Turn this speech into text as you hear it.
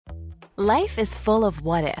Life is full of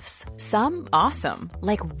what-ifs. Some awesome,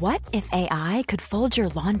 like what if AI could fold your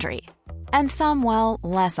laundry? And some, well,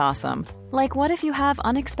 less awesome, like what if you have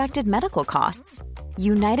unexpected medical costs?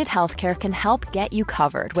 United Healthcare can help get you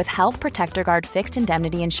covered with Health Protector Guard fixed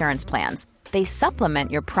indemnity insurance plans. They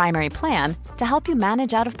supplement your primary plan to help you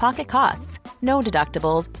manage out-of-pocket costs. No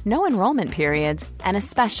deductibles, no enrollment periods, and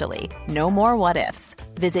especially no more what-ifs.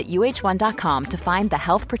 Visit uh1.com to find the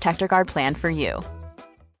Health Protector Guard plan for you.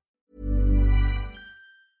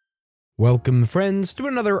 Welcome, friends, to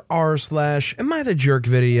another rSlash Am I the Jerk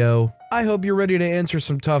video. I hope you're ready to answer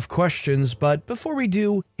some tough questions, but before we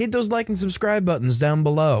do, hit those like and subscribe buttons down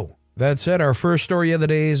below. That said, our first story of the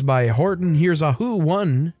day is by Horton Here's a Who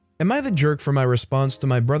 1. Am I the jerk for my response to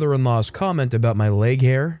my brother-in-law's comment about my leg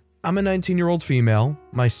hair? I'm a 19-year-old female,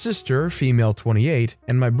 my sister, female 28,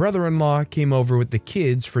 and my brother-in-law came over with the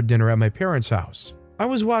kids for dinner at my parents' house. I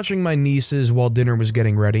was watching my nieces while dinner was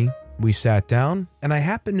getting ready. We sat down, and I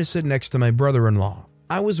happened to sit next to my brother-in-law.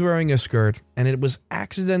 I was wearing a skirt, and it was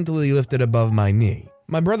accidentally lifted above my knee.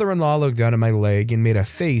 My brother-in-law looked down at my leg and made a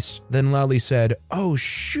face, then loudly said, "Oh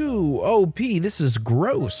shoo, OP, this is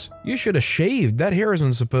gross. You should have shaved, that hair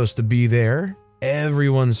isn't supposed to be there."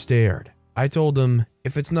 Everyone stared. I told him,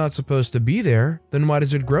 "If it's not supposed to be there, then why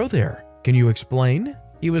does it grow there? Can you explain?"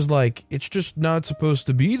 He was like, "It's just not supposed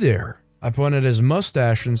to be there." I pointed at his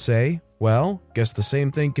mustache and say, "Well, guess the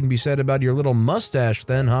same thing can be said about your little mustache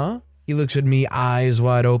then, huh?" He looks at me, eyes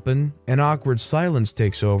wide open. An awkward silence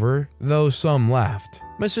takes over, though some laughed.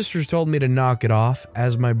 My sisters told me to knock it off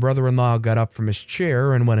as my brother-in-law got up from his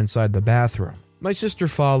chair and went inside the bathroom. My sister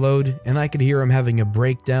followed, and I could hear him having a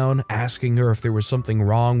breakdown, asking her if there was something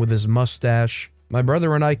wrong with his mustache. My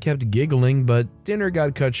brother and I kept giggling, but dinner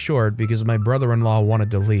got cut short because my brother-in-law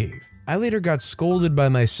wanted to leave. I later got scolded by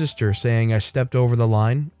my sister saying I stepped over the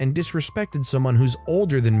line and disrespected someone who's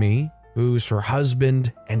older than me, who's her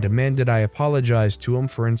husband, and demanded I apologize to him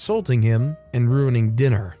for insulting him and ruining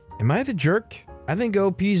dinner. Am I the jerk? I think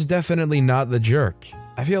OP's definitely not the jerk.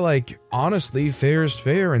 I feel like, honestly, fair is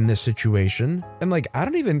fair in this situation. And I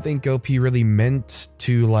don't even think OP really meant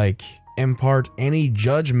to, impart any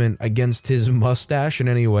judgment against his mustache in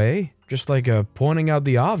any way. Just pointing out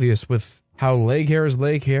the obvious with how leg hair is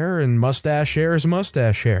leg hair and mustache hair is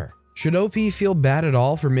mustache hair. Should OP feel bad at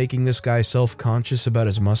all for making this guy self-conscious about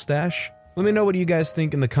his mustache? Let me know what you guys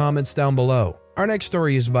think in the comments down below. Our next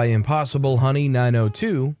story is by Impossible Honey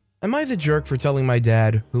 902. Am I the jerk for telling my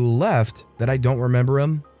dad, who left, that I don't remember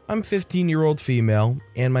him? I'm 15-year-old female,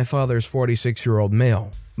 and my father's 46-year-old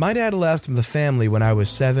male. My dad left the family when I was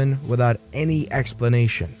 7 without any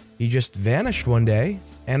explanation. He just vanished one day,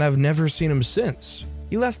 and I've never seen him since.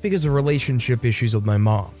 He left because of relationship issues with my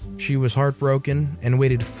mom. She was heartbroken and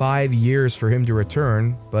waited 5 years for him to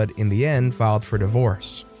return, but in the end filed for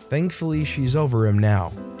divorce. Thankfully, she's over him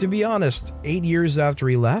now. To be honest, 8 years after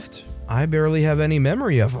he left, I barely have any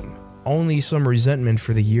memory of him. Only some resentment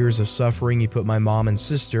for the years of suffering he put my mom and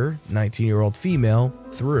sister, 19-year-old female,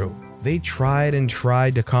 through. They tried and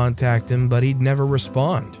tried to contact him, but he'd never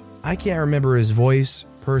respond. I can't remember his voice,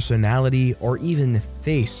 personality, or even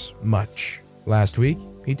face much. Last week,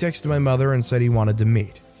 he texted my mother and said he wanted to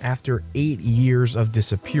meet. After 8 years of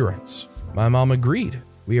disappearance, my mom agreed.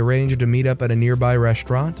 We arranged a meetup at a nearby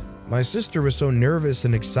restaurant. My sister was so nervous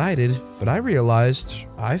and excited, but I realized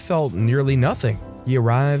I felt nearly nothing. He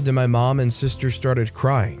arrived and my mom and sister started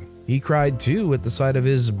crying. He cried too at the sight of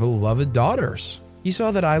his beloved daughters. He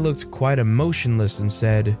saw that I looked quite emotionless and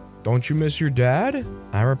said, "Don't you miss your dad?"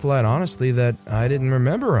 I replied honestly that I didn't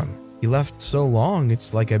remember him. He left so long,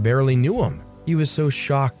 it's like I barely knew him. He was so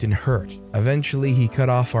shocked and hurt. Eventually, he cut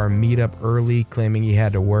off our meetup early, claiming he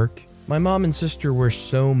had to work. My mom and sister were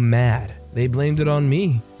so mad. They blamed it on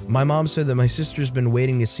me. My mom said that my sister's been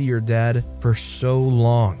waiting to see her dad for so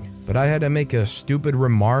long, but I had to make a stupid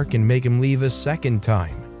remark and make him leave a second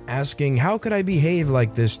time, asking how could I behave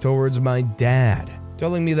like this towards my dad,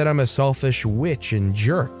 telling me that I'm a selfish witch and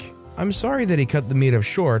jerk. I'm sorry that he cut the meetup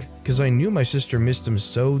short, because I knew my sister missed him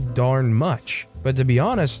so darn much. But to be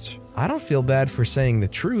honest, I don't feel bad for saying the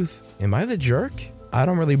truth. Am I the jerk? I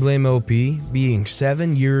don't really blame OP being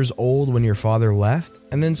 7 years old when your father left,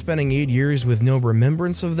 and then spending 8 years with no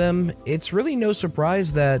remembrance of them. It's really no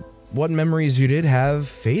surprise that what memories you did have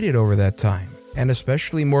faded over that time. And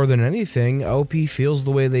especially more than anything, OP feels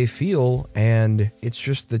the way they feel, and it's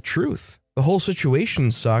just the truth. The whole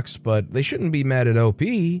situation sucks, but they shouldn't be mad at OP.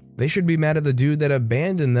 They should be mad at the dude that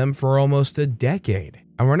abandoned them for almost a decade.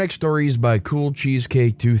 Our next story is by Cool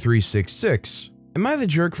Cheesecake 2366. Am I the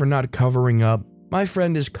jerk for not covering up? My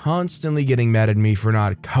friend is constantly getting mad at me for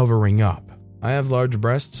not covering up. I have large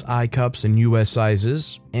breasts, I cups, and US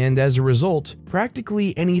sizes, and as a result,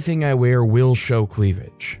 practically anything I wear will show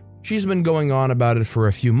cleavage. She's been going on about it for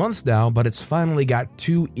a few months now, but it's finally got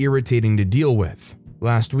too irritating to deal with.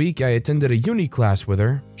 Last week, I attended a uni class with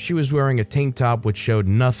her. She was wearing a tank top which showed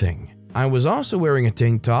nothing. I was also wearing a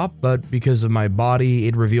tank top, but because of my body,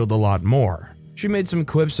 it revealed a lot more. She made some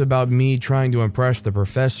quips about me trying to impress the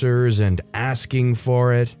professors and asking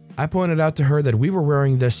for it. I pointed out to her that we were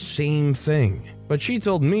wearing the same thing, but she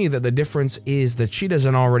told me that the difference is that she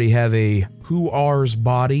doesn't already have a who-are's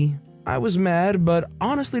body. I was mad, but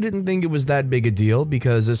honestly didn't think it was that big a deal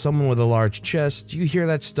because as someone with a large chest, you hear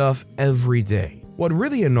that stuff every day. What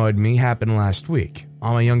really annoyed me happened last week,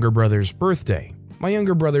 on my younger brother's birthday. My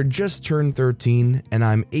younger brother just turned 13 and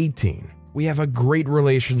I'm 18. We have a great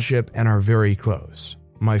relationship and are very close.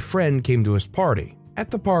 My friend came to his party. At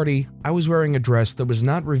the party, I was wearing a dress that was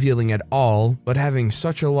not revealing at all, but having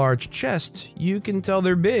such a large chest, you can tell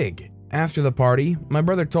they're big. After the party, my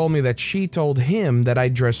brother told me that she told him that I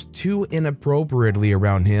dressed too inappropriately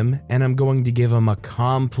around him and I'm going to give him a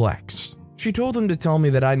complex. She told him to tell me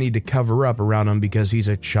that I need to cover up around him because he's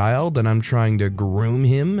a child and I'm trying to groom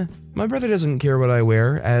him. My brother doesn't care what I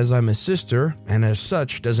wear as I'm his sister and as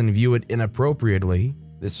such doesn't view it inappropriately.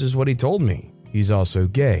 This is what he told me. He's also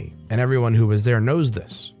gay, and everyone who was there knows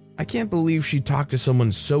this. I can't believe she talked to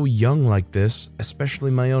someone so young like this, especially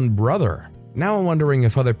my own brother. Now I'm wondering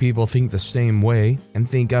if other people think the same way and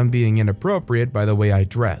think I'm being inappropriate by the way I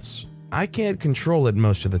dress. I can't control it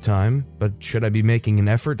most of the time, but should I be making an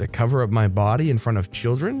effort to cover up my body in front of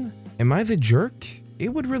children? Am I the jerk?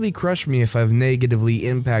 It would really crush me if I've negatively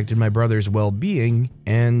impacted my brother's well-being,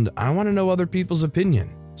 and I want to know other people's opinion.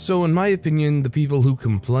 So in my opinion, the people who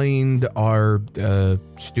complained are,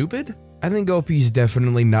 stupid? I think OP's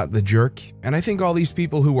definitely not the jerk, and I think all these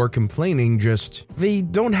people who are complaining they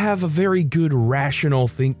don't have a very good rational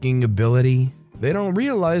thinking ability. They don't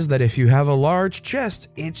realize that if you have a large chest,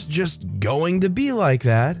 it's just going to be like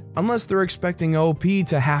that, unless they're expecting OP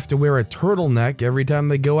to have to wear a turtleneck every time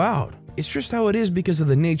they go out. It's just how it is because of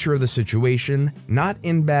the nature of the situation, not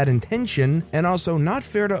in bad intention, and also not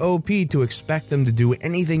fair to OP to expect them to do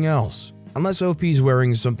anything else. Unless OP's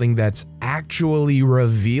wearing something that's actually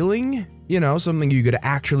revealing, something you could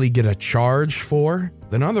actually get a charge for,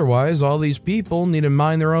 then otherwise all these people need to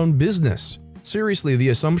mind their own business. Seriously, the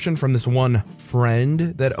assumption from this one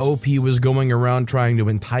friend that OP was going around trying to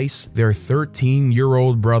entice their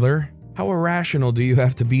 13-year-old brother, how irrational do you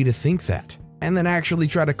have to be to think that? And then actually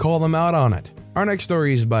try to call them out on it. Our next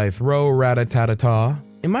story is by Throw-Rata-Ta-Ta-Ta.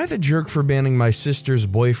 Am I the jerk for banning my sister's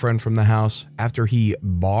boyfriend from the house after he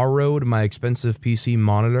borrowed my expensive PC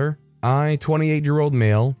monitor? I, 28-year-old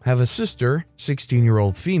male, have a sister,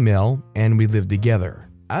 16-year-old female, and we live together.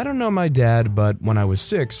 I don't know my dad, but when I was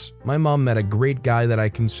 6, my mom met a great guy that I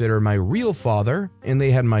consider my real father, and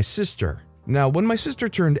they had my sister. Now, when my sister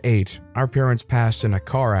turned 8, our parents passed in a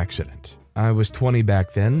car accident. I was 20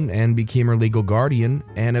 back then and became her legal guardian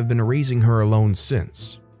and have been raising her alone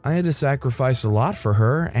since. I had to sacrifice a lot for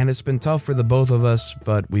her and it's been tough for the both of us,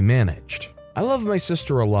 but we managed. I love my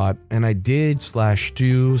sister a lot and I did/do/will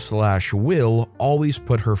always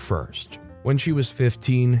put her first. When she was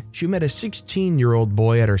 15, she met a 16-year-old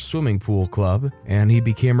boy at her swimming pool club and he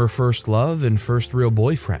became her first love and first real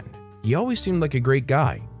boyfriend. He always seemed like a great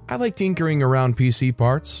guy. I like tinkering around PC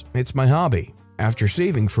parts, it's my hobby. After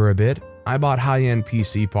saving for a bit, I bought high-end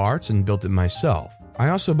PC parts and built it myself. I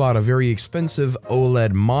also bought a very expensive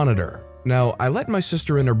OLED monitor. Now, I let my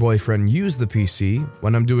sister and her boyfriend use the PC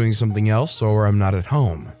when I'm doing something else or I'm not at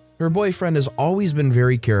home. Her boyfriend has always been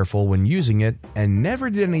very careful when using it and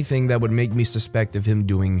never did anything that would make me suspect of him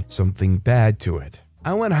doing something bad to it.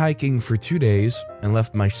 I went hiking for 2 days and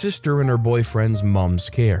left my sister in her boyfriend's mom's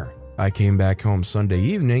care. I came back home Sunday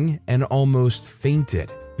evening and almost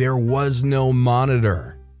fainted. There was no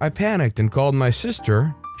monitor. I panicked and called my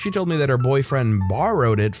sister. She told me that her boyfriend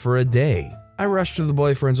borrowed it for a day. I rushed to the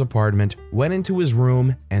boyfriend's apartment, went into his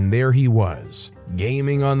room, and there he was,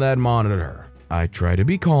 gaming on that monitor. I tried to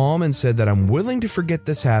be calm and said that I'm willing to forget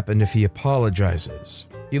this happened if he apologizes.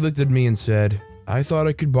 He looked at me and said, "I thought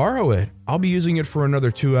I could borrow it. I'll be using it for another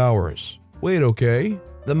 2 hours. Wait, okay?"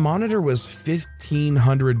 The monitor was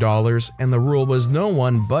 $1,500 and the rule was no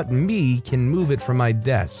one but me can move it from my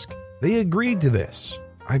desk. They agreed to this.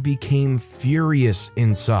 I became furious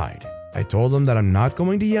inside. I told him that I'm not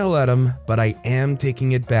going to yell at him, but I am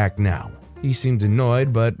taking it back now. He seemed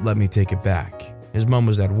annoyed, but let me take it back. His mom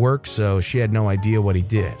was at work, so she had no idea what he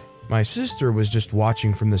did. My sister was just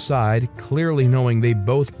watching from the side, clearly knowing they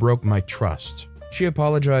both broke my trust. She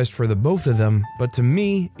apologized for the both of them, but to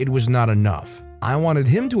me, it was not enough. I wanted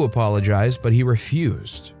him to apologize, but he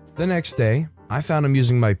refused. The next day, I found him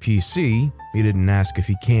using my PC. He didn't ask if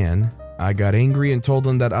he can. I got angry and told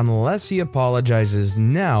him that unless he apologizes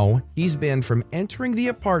now, he's banned from entering the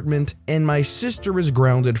apartment and my sister is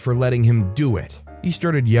grounded for letting him do it. He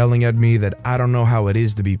started yelling at me that I don't know how it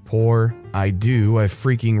is to be poor. I do. I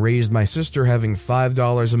freaking raised my sister having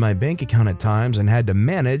 $5 in my bank account at times and had to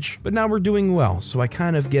manage, but now we're doing well, so I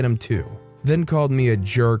kind of get him too. Then called me a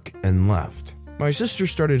jerk and left. My sister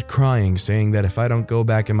started crying, saying that if I don't go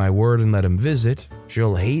back in my word and let him visit,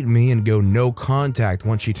 she'll hate me and go no contact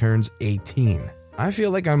once she turns 18. I feel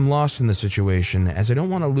like I'm lost in the situation as I don't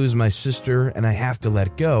want to lose my sister and I have to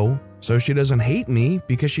let go, so she doesn't hate me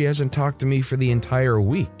because she hasn't talked to me for the entire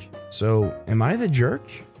week. So, am I the jerk?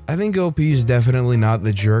 I think OP is definitely not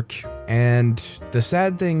the jerk, and the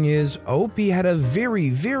sad thing is OP had a very,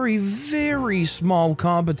 very, very small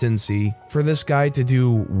competency for this guy to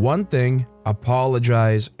do one thing,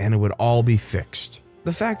 apologize, and it would all be fixed.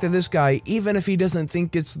 The fact that this guy, even if he doesn't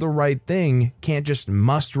think it's the right thing, can't just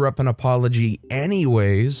muster up an apology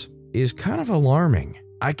anyways, is kind of alarming.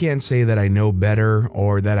 I can't say that I know better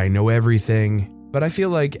or that I know everything, but I feel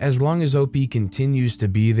like as long as OP continues to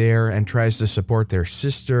be there and tries to support their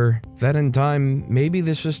sister, that in time, maybe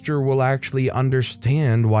the sister will actually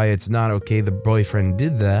understand why it's not okay the boyfriend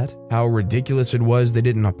did that, how ridiculous it was they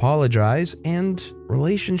didn't apologize, and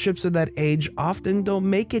relationships at that age often don't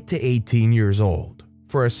make it to 18 years old.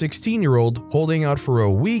 For a 16-year-old, holding out for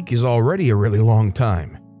a week is already a really long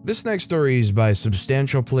time. This next story is by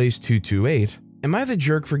Substantial Place 228. Am I the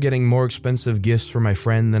jerk for getting more expensive gifts for my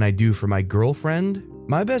friend than I do for my girlfriend?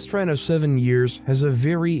 My best friend of 7 years has a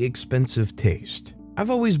very expensive taste. I've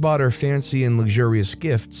always bought her fancy and luxurious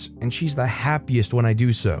gifts, and she's the happiest when I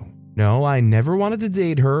do so. No, I never wanted to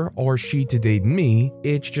date her or she to date me.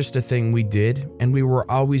 It's just a thing we did, and we were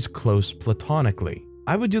always close platonically.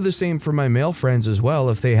 I would do the same for my male friends as well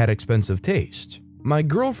if they had expensive taste. My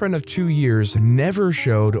girlfriend of 2 years never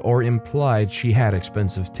showed or implied she had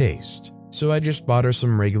expensive taste. So I just bought her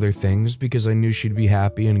some regular things because I knew she'd be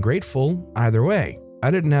happy and grateful either way. I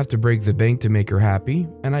didn't have to break the bank to make her happy,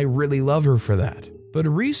 and I really love her for that. But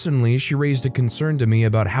recently she raised a concern to me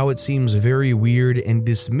about how it seems very weird and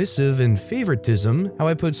dismissive and favoritism how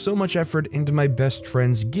I put so much effort into my best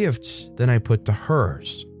friend's gifts than I put to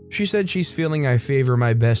hers. She said she's feeling I favor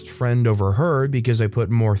my best friend over her because I put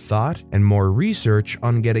more thought and more research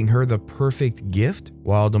on getting her the perfect gift,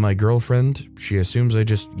 while to my girlfriend, she assumes I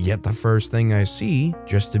just get the first thing I see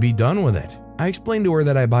just to be done with it. I explained to her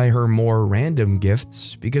that I buy her more random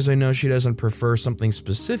gifts because I know she doesn't prefer something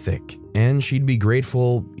specific, and she'd be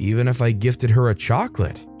grateful even if I gifted her a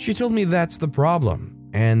chocolate. She told me that's the problem,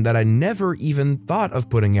 and that I never even thought of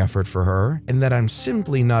putting effort for her, and that I'm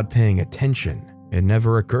simply not paying attention. It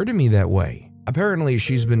never occurred to me that way. Apparently,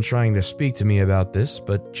 she's been trying to speak to me about this,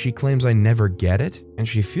 but she claims I never get it, and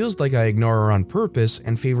she feels like I ignore her on purpose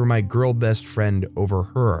and favor my girl best friend over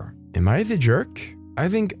her. Am I the jerk? I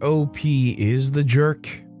think OP is the jerk.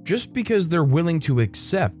 Just because they're willing to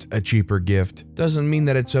accept a cheaper gift doesn't mean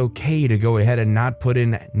that it's okay to go ahead and not put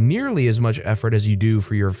in nearly as much effort as you do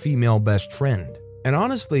for your female best friend. And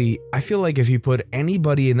honestly, I feel like if you put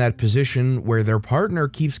anybody in that position where their partner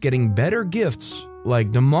keeps getting better gifts,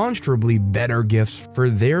 like demonstrably better gifts for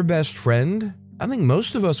their best friend, I think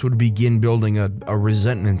most of us would begin building a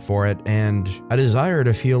resentment for it and a desire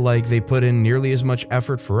to feel like they put in nearly as much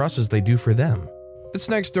effort for us as they do for them. This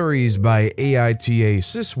next story is by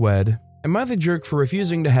AmITheAhole. Am I the jerk for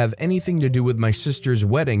refusing to have anything to do with my sister's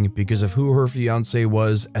wedding because of who her fiancé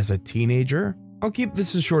was as a teenager? I'll keep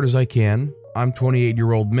this as short as I can. I'm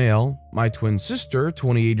 28-year-old male. My twin sister,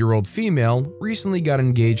 28-year-old female, recently got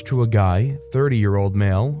engaged to a guy, 30-year-old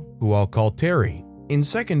male, who I'll call Terry. In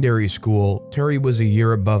secondary school, Terry was a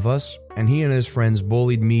year above us, and he and his friends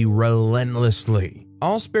bullied me relentlessly.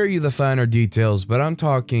 I'll spare you the finer details, but I'm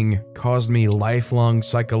talking caused me lifelong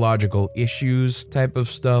psychological issues type of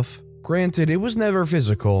stuff. Granted, it was never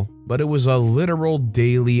physical, but it was a literal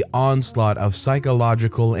daily onslaught of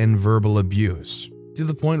psychological and verbal abuse, to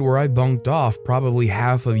the point where I bunked off probably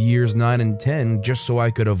half of years 9 and 10 just so I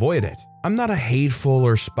could avoid it. I'm not a hateful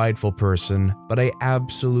or spiteful person, but I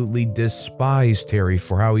absolutely despise Terry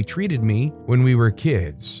for how he treated me when we were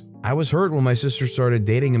kids. I was hurt when my sister started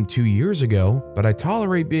dating him 2 years ago, but I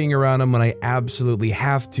tolerate being around him when I absolutely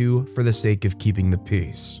have to for the sake of keeping the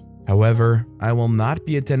peace. However, I will not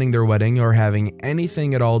be attending their wedding or having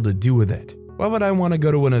anything at all to do with it. Why would I want to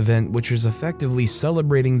go to an event which is effectively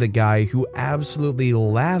celebrating the guy who absolutely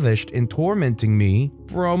lavished in tormenting me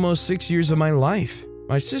for almost 6 years of my life?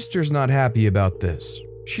 My sister's not happy about this.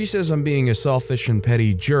 She says I'm being a selfish and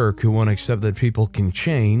petty jerk who won't accept that people can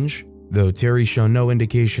change, though Terry's shown no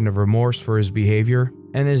indication of remorse for his behavior,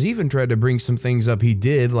 and has even tried to bring some things up he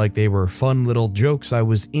did like they were fun little jokes I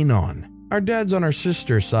was in on. Our dad's on our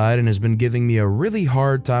sister's side and has been giving me a really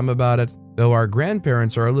hard time about it, though our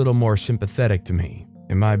grandparents are a little more sympathetic to me.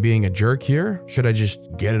 Am I being a jerk here? Should I just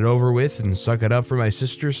get it over with and suck it up for my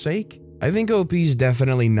sister's sake? I think OP's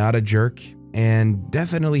definitely not a jerk, and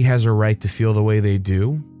definitely has a right to feel the way they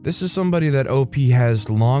do. This is somebody that OP has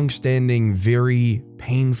long-standing, very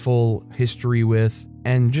painful history with,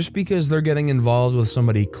 and just because they're getting involved with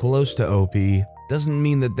somebody close to OP doesn't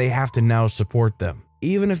mean that they have to now support them,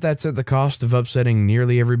 even if that's at the cost of upsetting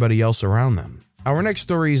nearly everybody else around them. Our next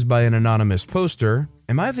story is by an anonymous poster.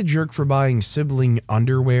 Am I the jerk for buying sibling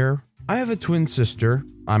underwear? I have a twin sister.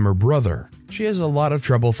 I'm her brother. She has a lot of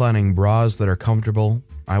trouble finding bras that are comfortable.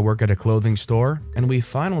 I work at a clothing store, and we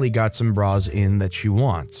finally got some bras in that she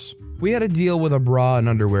wants. We had a deal with a bra and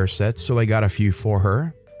underwear set, so I got a few for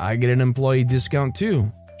her. I get an employee discount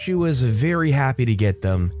too. She was very happy to get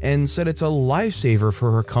them and said it's a lifesaver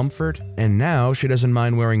for her comfort, and now she doesn't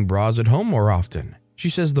mind wearing bras at home more often. She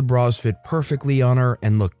says the bras fit perfectly on her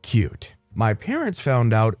and look cute. My parents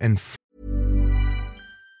found out and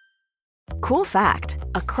Cool fact,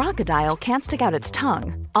 a crocodile can't stick out its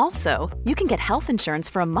tongue. Also, you can get health insurance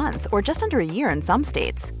for a month or just under a year in some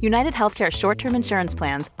states. United Healthcare short-term insurance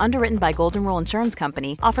plans, underwritten by Golden Rule Insurance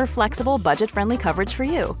Company, offer flexible, budget-friendly coverage for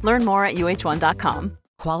you. Learn more at uh1.com.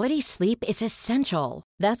 Quality sleep is essential.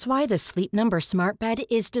 That's why the Sleep Number Smart Bed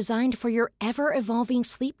is designed for your ever-evolving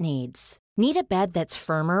sleep needs. Need a bed that's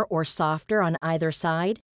firmer or softer on either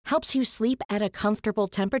side? Helps you sleep at a comfortable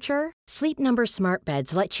temperature? Sleep Number Smart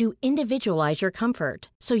Beds let you individualize your comfort,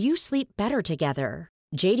 so you sleep better together.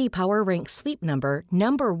 J.D. Power ranks Sleep Number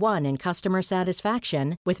number 1 in customer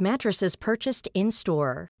satisfaction with mattresses purchased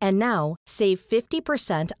in-store. And now, save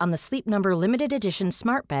 50% on the Sleep Number Limited Edition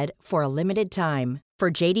Smart Bed for a limited time. For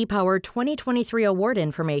J.D. Power 2023 award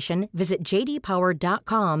information, visit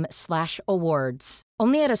jdpower.com/awards.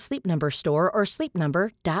 Only at a Sleep Number store or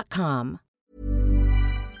sleepnumber.com.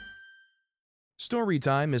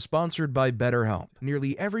 Storytime is sponsored by BetterHelp.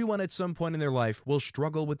 Nearly everyone at some point in their life will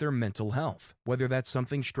struggle with their mental health, whether that's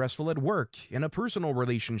something stressful at work, in a personal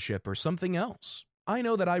relationship, or something else. I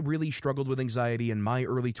know that I really struggled with anxiety in my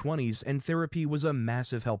early 20s, and therapy was a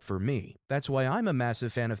massive help for me. That's why I'm a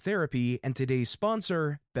massive fan of therapy and today's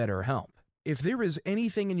sponsor, BetterHelp. If there is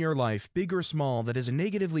anything in your life, big or small, that is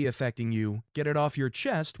negatively affecting you, get it off your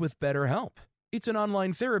chest with BetterHelp. It's an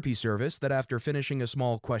online therapy service that, after finishing a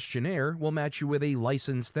small questionnaire, will match you with a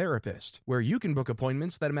licensed therapist, where you can book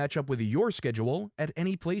appointments that match up with your schedule at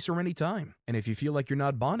any place or any time. And if you feel like you're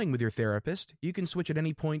not bonding with your therapist, you can switch at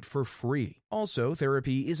any point for free. Also,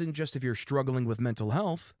 therapy isn't just if you're struggling with mental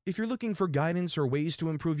health. If you're looking for guidance or ways to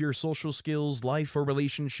improve your social skills, life, or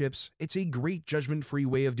relationships, it's a great judgment-free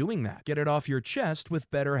way of doing that. Get it off your chest with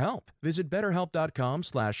BetterHelp. Visit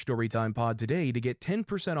BetterHelp.com/StorytimePod today to get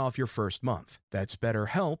 10% off your first month. That's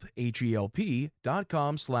BetterHelp,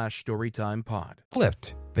 HELP.com/StorytimePod.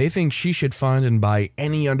 Flipped. They think she should find and buy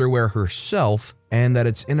any underwear herself, and that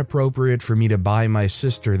it's inappropriate for me to buy my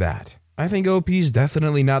sister that. I think OP's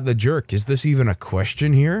definitely not the jerk. Is this even a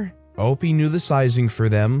question here? OP knew the sizing for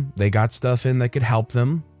them. They got stuff in that could help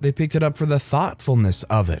them. They picked it up for the thoughtfulness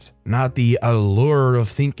of it, not the allure of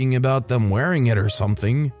thinking about them wearing it or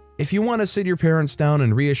something. If you want to sit your parents down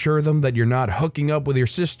and reassure them that you're not hooking up with your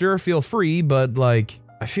sister, feel free, but I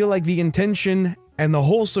feel like the intention and the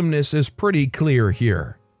wholesomeness is pretty clear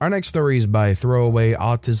here. Our next story is by Throwaway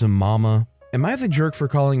Autism Mama. Am I the jerk for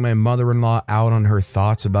calling my mother-in-law out on her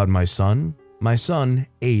thoughts about my son? My son,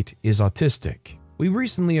 8, is autistic. We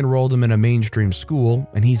recently enrolled him in a mainstream school,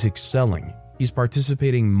 and he's excelling. He's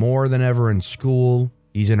participating more than ever in school.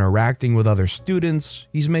 He's interacting with other students.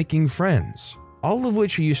 He's making friends. All of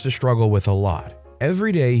which he used to struggle with a lot.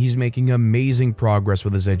 Every day he's making amazing progress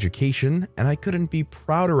with his education, and I couldn't be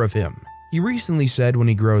prouder of him. He recently said when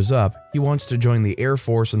he grows up, he wants to join the Air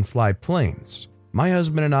Force and fly planes. My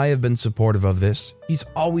husband and I have been supportive of this. He's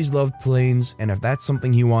always loved planes, and if that's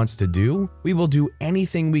something he wants to do, we will do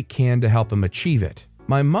anything we can to help him achieve it.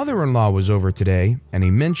 My mother-in-law was over today, and he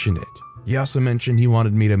mentioned it. He also mentioned he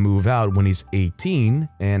wanted me to move out when he's 18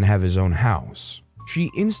 and have his own house.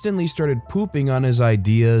 She instantly started pooping on his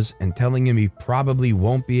ideas and telling him he probably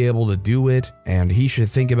won't be able to do it, and he should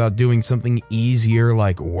think about doing something easier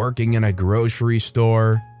like working in a grocery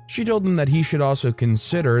store. She told him that he should also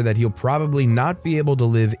consider that he'll probably not be able to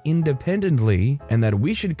live independently, and that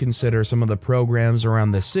we should consider some of the programs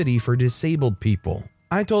around the city for disabled people.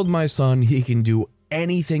 I told my son he can do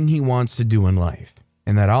anything he wants to do in life,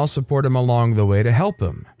 and that I'll support him along the way to help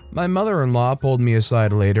him. My mother-in-law pulled me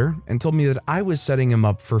aside later and told me that I was setting him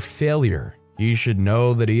up for failure. He should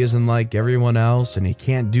know that he isn't like everyone else and he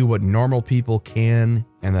can't do what normal people can,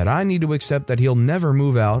 and that I need to accept that he'll never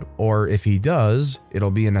move out, or if he does,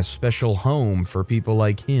 it'll be in a special home for people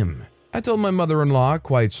like him. I told my mother-in-law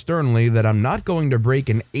quite sternly that I'm not going to break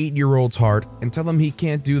an 8-year-old's heart and tell him he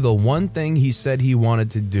can't do the one thing he said he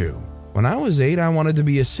wanted to do. When I was 8, I wanted to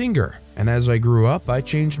be a singer, and as I grew up, I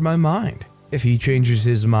changed my mind. If he changes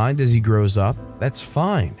his mind as he grows up, that's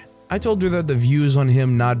fine. I told her that the views on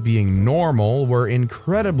him not being normal were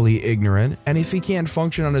incredibly ignorant, and if he can't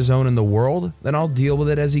function on his own in the world, then I'll deal with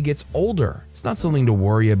it as he gets older. It's not something to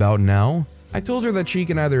worry about now. I told her that she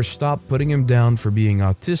can either stop putting him down for being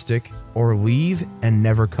autistic or leave and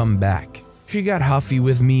never come back. She got huffy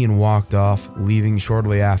with me and walked off, leaving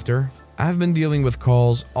shortly after. I've been dealing with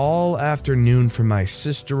calls all afternoon from my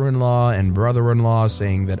sister-in-law and brother-in-law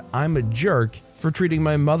saying that I'm a jerk for treating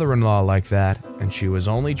my mother-in-law like that, and she was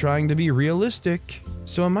only trying to be realistic.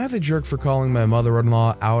 So am I the jerk for calling my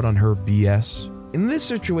mother-in-law out on her BS? In this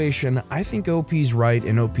situation, I think OP's right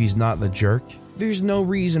and OP's not the jerk. There's no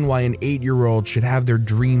reason why an 8-year-old should have their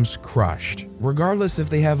dreams crushed, regardless if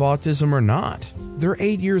they have autism or not. They're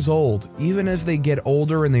 8 years old. Even if they get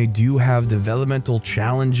older and they do have developmental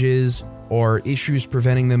challenges or issues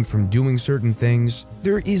preventing them from doing certain things,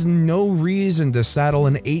 there is no reason to saddle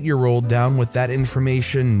an 8-year-old down with that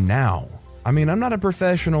information now. I mean, I'm not a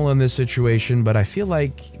professional in this situation, but I feel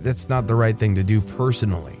like that's not the right thing to do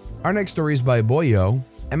personally. Our next story is by Boyo.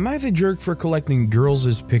 Am I the jerk for collecting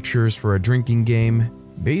girls' pictures for a drinking game?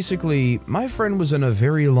 Basically, my friend was in a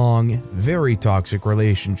very long, very toxic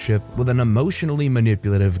relationship with an emotionally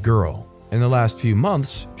manipulative girl. In the last few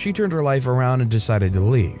months, she turned her life around and decided to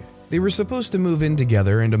leave. They were supposed to move in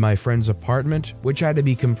together into my friend's apartment, which had to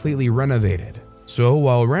be completely renovated. So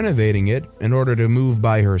while renovating it, in order to move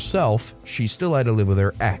by herself, she still had to live with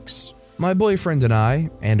her ex. My boyfriend and I,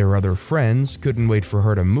 and her other friends, couldn't wait for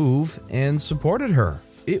her to move and supported her.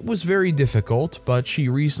 It was very difficult, but she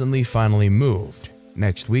recently finally moved.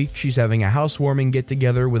 Next week, she's having a housewarming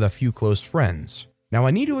get-together with a few close friends. Now,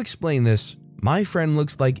 I need to explain this. My friend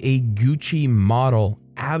looks like a Gucci model,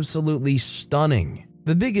 absolutely stunning.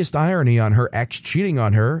 The biggest irony on her ex cheating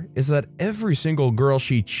on her is that every single girl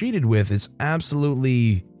she cheated with is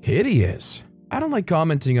absolutely hideous. I don't like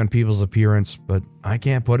commenting on people's appearance, but I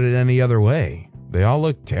can't put it any other way. They all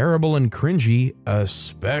look terrible and cringy,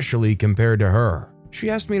 especially compared to her. She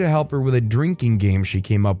asked me to help her with a drinking game she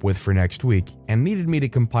came up with for next week and needed me to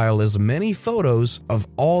compile as many photos of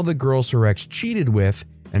all the girls her ex cheated with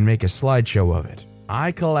and make a slideshow of it.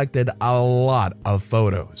 I collected a lot of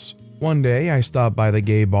photos. One day, I stopped by the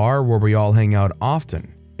gay bar where we all hang out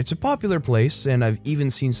often. It's a popular place, and I've even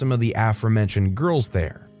seen some of the aforementioned girls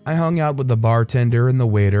there. I hung out with the bartender and the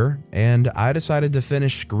waiter, and I decided to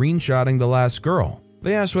finish screenshotting the last girl.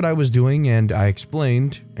 They asked what I was doing, and I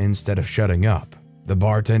explained instead of shutting up. The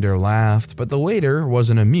bartender laughed, but the waiter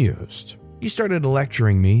wasn't amused. He started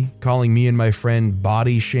lecturing me, calling me and my friend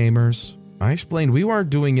body shamers. I explained we weren't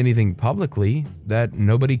doing anything publicly, that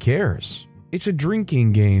nobody cares. It's a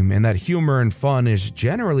drinking game, and that humor and fun is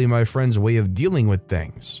generally my friend's way of dealing with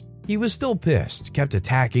things. He was still pissed, kept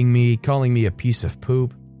attacking me, calling me a piece of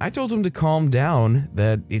poop. I told him to calm down,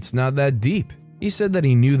 that it's not that deep. He said that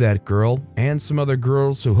he knew that girl and some other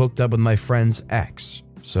girls who hooked up with my friend's ex.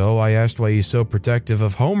 So I asked why he's so protective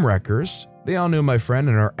of homewreckers. They all knew my friend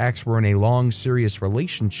and her ex were in a long, serious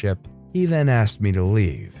relationship. He then asked me to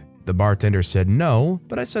leave. The bartender said no,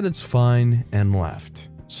 but I said it's fine and left.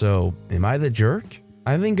 So, am I the jerk?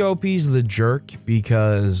 I think OP's the jerk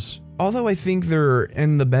because although I think they're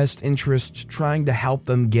in the best interest trying to help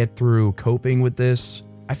them get through coping with this,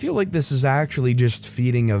 I feel like this is actually just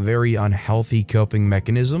feeding a very unhealthy coping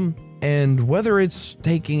mechanism. And whether it's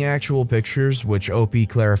taking actual pictures, which OP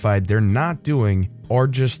clarified they're not doing, or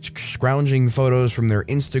just scrounging photos from their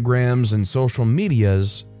Instagrams and social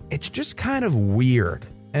medias, it's just kind of weird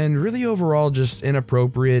and really overall just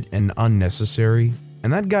inappropriate and unnecessary.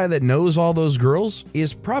 And that guy that knows all those girls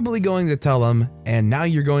is probably going to tell him, and now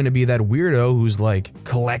you're going to be that weirdo who's like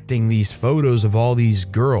collecting these photos of all these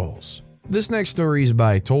girls. This next story is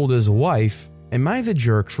by Told His Wife. Am I the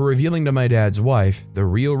jerk for revealing to my dad's wife the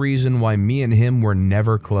real reason why me and him were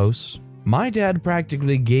never close? My dad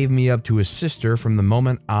practically gave me up to his sister from the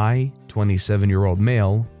moment I, 27-year-old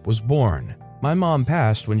male, was born. My mom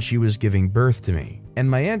passed when she was giving birth to me, and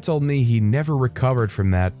my aunt told me he never recovered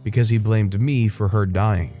from that because he blamed me for her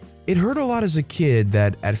dying. It hurt a lot as a kid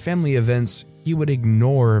that at family events he would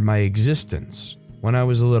ignore my existence. When I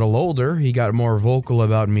was a little older, he got more vocal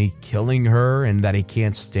about me killing her and that he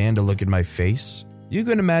can't stand to look at my face. You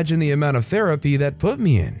can imagine the amount of therapy that put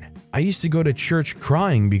me in. I used to go to church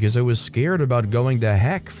crying because I was scared about going to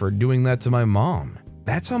heck for doing that to my mom.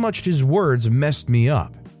 That's how much his words messed me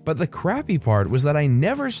up. But the crappy part was that I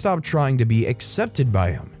never stopped trying to be accepted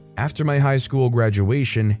by him. After my high school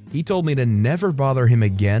graduation, he told me to never bother him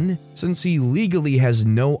again since he legally has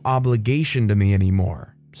no obligation to me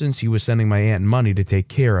anymore, since he was sending my aunt money to take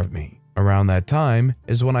care of me. Around that time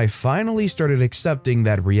is when I finally started accepting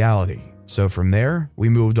that reality. So from there, we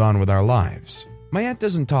moved on with our lives. My aunt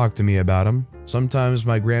doesn't talk to me about him. Sometimes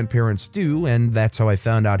my grandparents do, and that's how I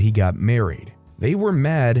found out he got married. They were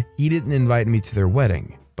mad he didn't invite me to their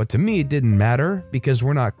wedding, but to me it didn't matter because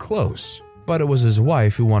we're not close. But it was his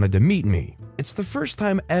wife who wanted to meet me. It's the first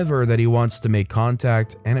time ever that he wants to make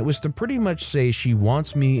contact, and it was to pretty much say she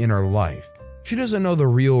wants me in her life. She doesn't know the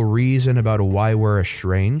real reason about why we're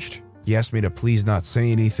estranged. He asked me to please not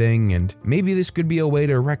say anything, and maybe this could be a way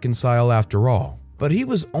to reconcile after all. But he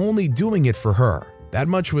was only doing it for her. That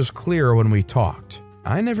much was clear when we talked.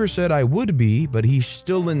 I never said I would be, but he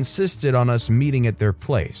still insisted on us meeting at their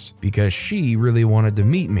place because she really wanted to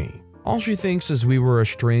meet me. All she thinks is we were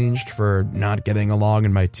estranged for not getting along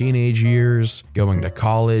in my teenage years, going to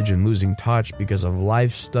college and losing touch because of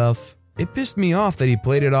life stuff. It pissed me off that he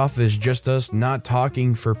played it off as just us not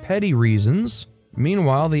talking for petty reasons.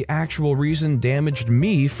 Meanwhile, the actual reason damaged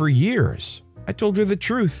me for years. I told her the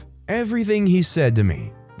truth, everything he said to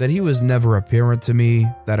me, that he was never a parent to me,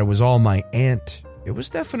 that it was all my aunt. It was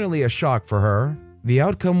definitely a shock for her. The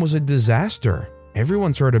outcome was a disaster.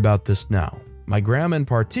 Everyone's heard about this now. My grandma in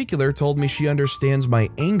particular told me she understands my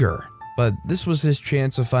anger, but this was his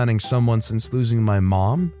chance of finding someone since losing my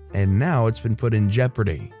mom, and now it's been put in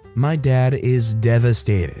jeopardy. My dad is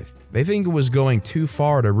devastated. They think it was going too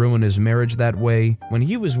far to ruin his marriage that way when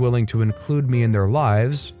he was willing to include me in their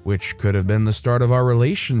lives, which could have been the start of our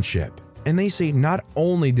relationship. And they say not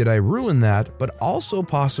only did I ruin that, but also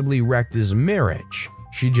possibly wrecked his marriage.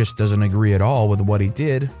 She just doesn't agree at all with what he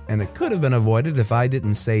did, and it could have been avoided if I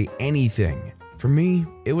didn't say anything. For me,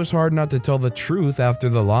 it was hard not to tell the truth after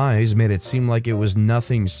the lies made it seem like it was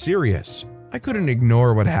nothing serious. I couldn't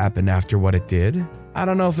ignore what happened after what it did. I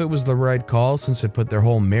don't know if it was the right call since it put their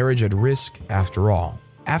whole marriage at risk after all.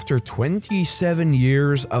 After 27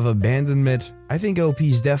 years of abandonment, I think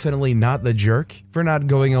OP's definitely not the jerk for not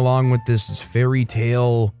going along with this fairy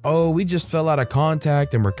tale, oh, we just fell out of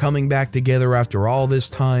contact and we're coming back together after all this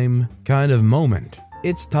time kind of moment.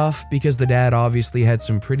 It's tough because the dad obviously had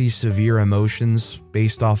some pretty severe emotions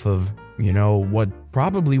based off of, what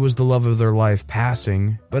probably was the love of their life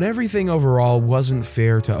passing, but everything overall wasn't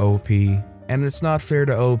fair to OP. And it's not fair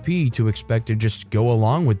to OP to expect to just go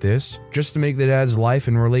along with this just to make the dad's life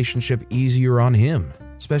and relationship easier on him,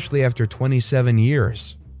 especially after 27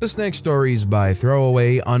 years. This next story is by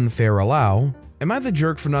Throwaway Unfair Allow. Am I the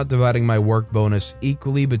jerk for not dividing my work bonus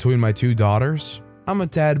equally between my two daughters? I'm a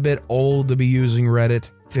tad bit old to be using Reddit,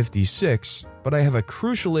 56, but I have a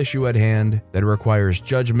crucial issue at hand that requires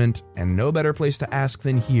judgment and no better place to ask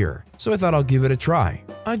than here, so I thought I'll give it a try.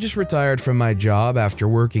 I just retired from my job after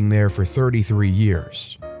working there for 33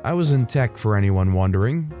 years. I was in tech for anyone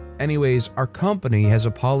wondering. Anyways, our company has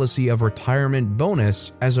a policy of retirement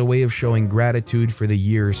bonus as a way of showing gratitude for the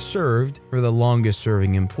years served for the longest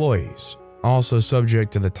serving employees, also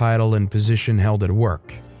subject to the title and position held at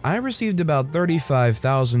work. I received about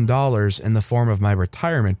 $35,000 in the form of my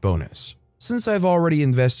retirement bonus. Since I've already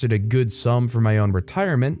invested a good sum for my own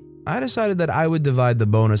retirement, I decided that I would divide the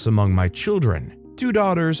bonus among my children. Two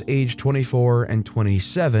daughters aged 24 and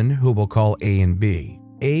 27 who we'll call A and B.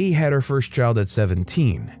 A had her first child at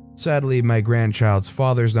 17. Sadly, my grandchild's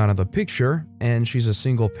father's not in the picture, and she's a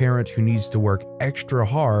single parent who needs to work extra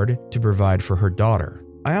hard to provide for her daughter.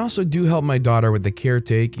 I also do help my daughter with the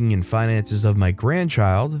caretaking and finances of my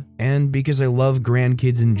grandchild, and because I love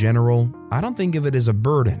grandkids in general, I don't think of it as a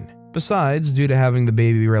burden. Besides, due to having the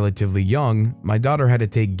baby relatively young, my daughter had to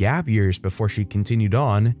take gap years before she continued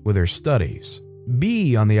on with her studies.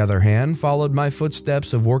 B, on the other hand, followed my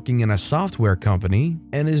footsteps of working in a software company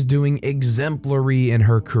and is doing exemplary in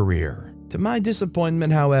her career. To my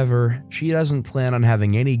disappointment, however, she doesn't plan on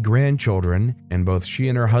having any grandchildren, and both she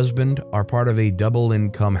and her husband are part of a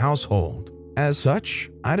double-income household. As such,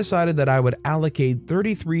 I decided that I would allocate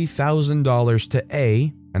 $33,000 to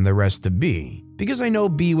A and the rest to B, because I know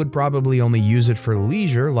B would probably only use it for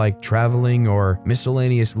leisure like traveling or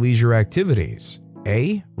miscellaneous leisure activities.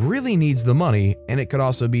 A really needs the money, and it could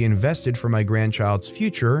also be invested for my grandchild's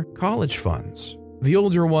future college funds. The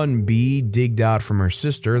older one, B, digged out from her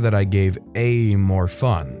sister that I gave A more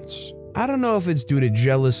funds. I don't know if it's due to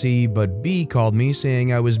jealousy, but B called me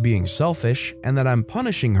saying I was being selfish and that I'm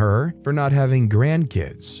punishing her for not having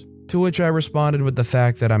grandkids. To which I responded with the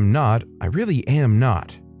fact that I'm not, I really am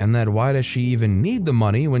not, and that why does she even need the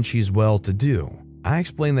money when she's well-to-do? I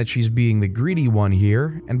explained that she's being the greedy one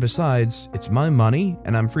here, and besides, it's my money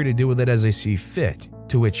and I'm free to do with it as I see fit,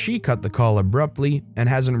 to which she cut the call abruptly and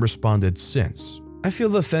hasn't responded since. I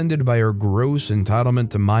feel offended by her gross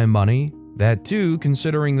entitlement to my money, that too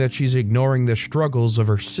considering that she's ignoring the struggles of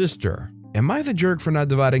her sister. Am I the jerk for not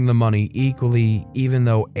dividing the money equally even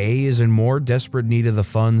though A is in more desperate need of the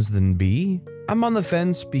funds than B? I'm on the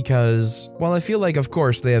fence because, while I feel like of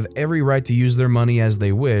course they have every right to use their money as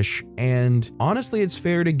they wish, and honestly it's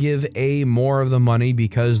fair to give A more of the money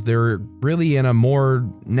because they're really in a more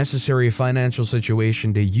necessary financial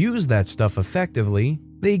situation to use that stuff effectively,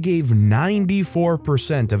 they gave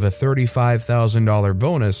 94% of a $35,000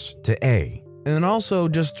 bonus to A, and also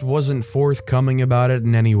just wasn't forthcoming about it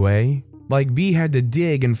in any way. Like B had to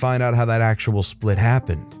dig and find out how that actual split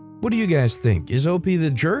happened. What do you guys think? Is OP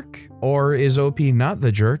the jerk? Or is OP not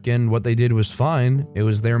the jerk and what they did was fine, it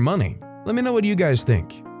was their money? Let me know what you guys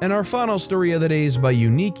think. And our final story of the day is by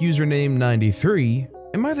unique username 93.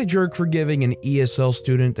 Am I the jerk for giving an ESL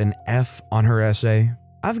student an F on her essay?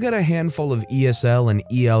 I've got a handful of ESL and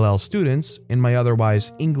ELL students in my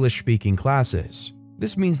otherwise English-speaking classes.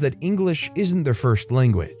 This means that English isn't their first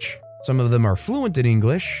language. Some of them are fluent in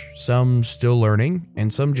English, some still learning,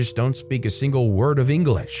 and some just don't speak a single word of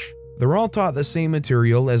English. They're all taught the same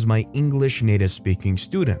material as my English native-speaking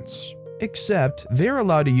students, except they're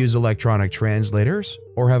allowed to use electronic translators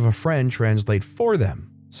or have a friend translate for them.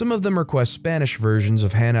 Some of them request Spanish versions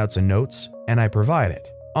of handouts and notes, and I provide it.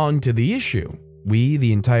 On to the issue. We,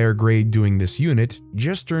 the entire grade doing this unit,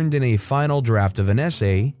 just turned in a final draft of an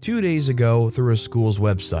essay 2 days ago through a school's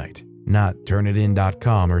website. Not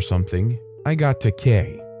turnitin.com or something. I got to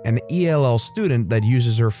K, an ELL student that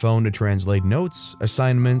uses her phone to translate notes,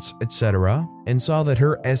 assignments, etc., and saw that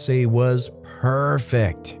her essay was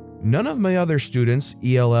perfect. None of my other students,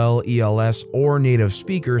 ELL, ELS, or native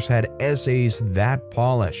speakers had essays that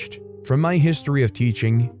polished. From my history of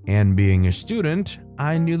teaching and being a student,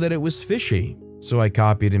 I knew that it was fishy. So I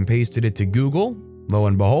copied and pasted it to Google. Lo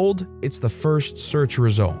and behold, it's the first search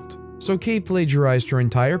result. So Kay plagiarized her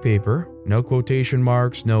entire paper, no quotation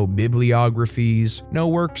marks, no bibliographies, no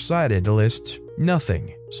works cited list,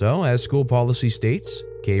 nothing. So as school policy states,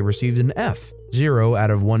 Kay received an F, 0 out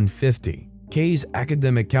of 150. Kay's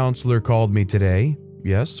academic counselor called me today,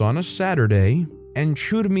 yes, on a Saturday, and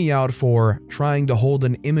chewed me out for trying to hold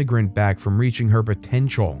an immigrant back from reaching her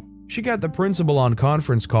potential. She got the principal on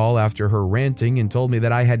conference call after her ranting and told me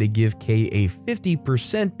that I had to give Kay a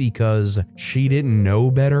 50% because she didn't know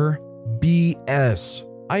better. BS.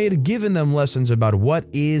 I had given them lessons about what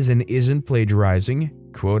is and isn't plagiarizing,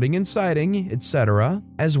 quoting and citing, etc.,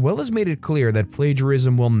 as well as made it clear that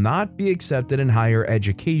plagiarism will not be accepted in higher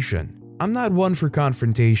education. I'm not one for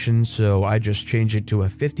confrontation, so I just changed it to a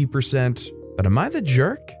 50%. But am I the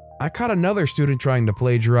jerk? I caught another student trying to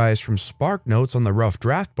plagiarize from Spark Notes on the rough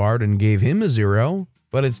draft part and gave him a 0,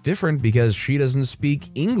 but it's different because she doesn't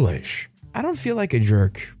speak English. I don't feel like a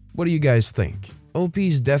jerk. What do you guys think?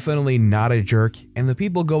 OP's definitely not a jerk, and the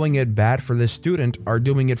people going at bat for this student are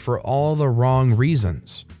doing it for all the wrong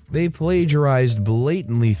reasons. They plagiarized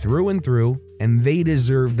blatantly through and through, and they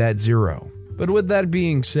deserve that 0. But with that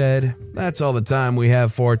being said, that's all the time we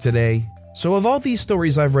have for today. So of all these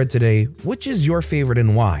stories I've read today, which is your favorite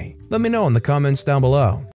and why? Let me know in the comments down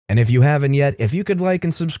below. And if you haven't yet, if you could like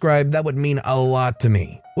and subscribe, that would mean a lot to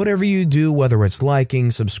me. Whatever you do, whether it's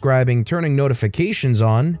liking, subscribing, turning notifications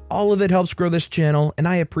on, all of it helps grow this channel, and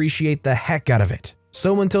I appreciate the heck out of it.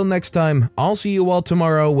 So until next time, I'll see you all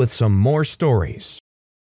tomorrow with some more stories.